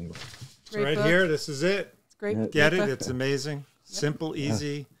find it anywhere. It's right here. This is it. It's great. Get it. It's amazing. Simple,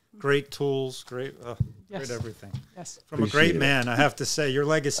 easy, great tools, great everything. Yes. From a great man, I have to say, your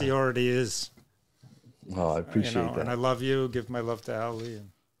legacy already is. Oh, I appreciate that. And I love you. Give my love to Ali.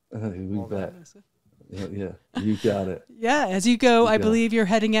 You bet. Yeah, you got it. Yeah, as you go, I believe you're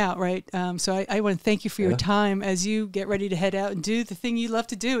heading out, right? So I want to thank you for your time as you get ready to head out and do the thing you love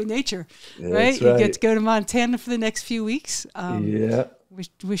to do in nature, right? You get to go to Montana for the next few weeks.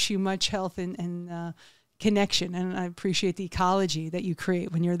 Wish you much health and connection, and I appreciate the ecology that you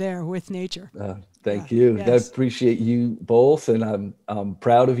create when you're there with nature. Thank you. Yes. I appreciate you both, and I'm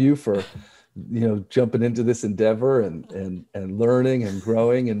proud of you for jumping into this endeavor and learning and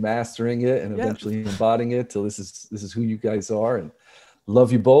growing and mastering it and eventually embodying it till this is who you guys are. And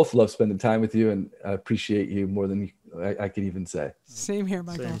love you both. Love spending time with you, and I appreciate you more than I could even say. Same here,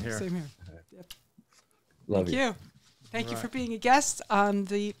 Michael. Same here. Yep. Love Thank you. Thank you for being a guest on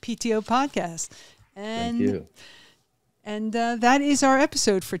the PTO podcast. And, thank you. And that is our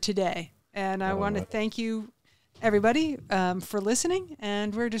episode for today. And I want to thank you, everybody, for listening.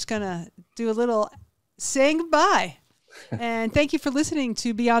 And we're just going to do a little saying goodbye. And thank you for listening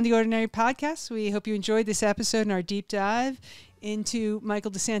to Beyond the Ordinary podcast. We hope you enjoyed this episode and our deep dive into Michael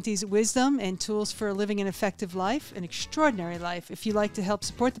DeSanti's wisdom and tools for living an effective life, an extraordinary life. If you'd like to help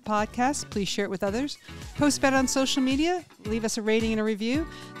support the podcast, please share it with others. Post about it on social media. Leave us a rating and a review.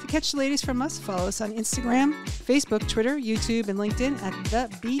 To catch the latest from us, follow us on Instagram, Facebook, Twitter, YouTube, and LinkedIn at the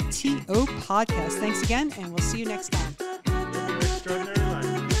BTO Podcast. Thanks again, and we'll see you next time.